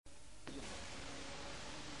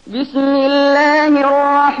بسم الله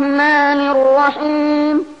الرحمن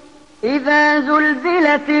الرحيم إذا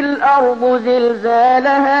زلزلت الأرض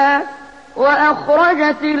زلزالها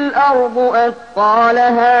وأخرجت الأرض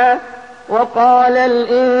أثقالها وقال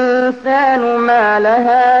الإنسان ما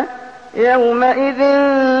لها يومئذ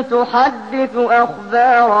تحدث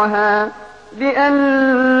أخبارها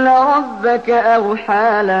بأن ربك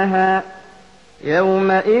أوحى لها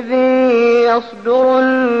يومئذ يصدر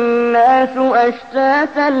الناس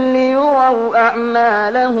أشتاتا ليروا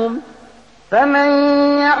أعمالهم فمن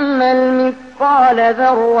يعمل مثقال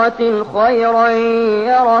ذرة خيرا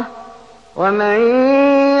يره ومن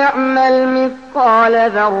يعمل مثقال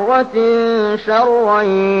ذرة شرا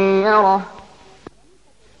يره.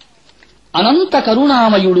 అనంత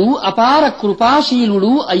కరుణామయుడు అపార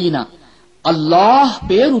కృపాశీలుడు అయిన అల్లాహ్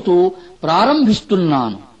పేరుతో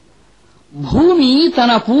ప్రారంభిస్తున్నాను. భూమి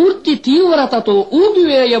తన పూర్తి తీవ్రతతో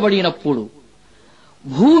ఊగివేయబడినప్పుడు,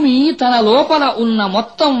 భూమి తన లోపల ఉన్న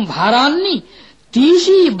మొత్తం భారాన్ని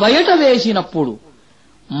తీసి బయట వేసినప్పుడు,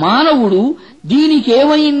 మానవుడు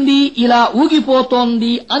దీనికేమైంది ఇలా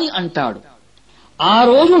ఊగిపోతోంది అని అంటాడు. ఆ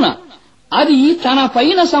రోజున అది తన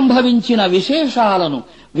పైన సంభవించిన విశేషాలను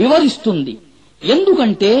వివరిస్తుంది.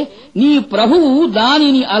 ఎందుకంటే నీ ప్రభువు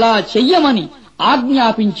దానిని అలా చెయ్యమని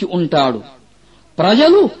ఆజ్ఞాపించి ఉంటాడు.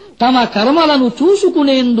 ప్రజలు తమ కర్మలను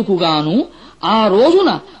చూసుకునేందుకుగాను ఆ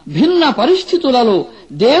రోజున భిన్న పరిస్థితులలో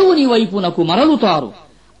దేవుని వైపునకు మరలుతారు.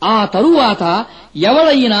 ఆ తరువాత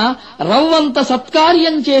ఎవడైనా రవ్వంత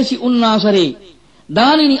సత్కార్యం చేసి ఉన్నా సరే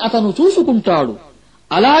దానిని అతను చూసుకుంటాడు.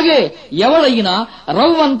 అలాగే ఎవడైనా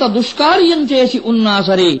రవ్వంత దుష్కార్యం చేసి ఉన్నా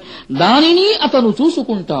సరే దానిని అతను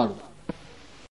చూసుకుంటాడు.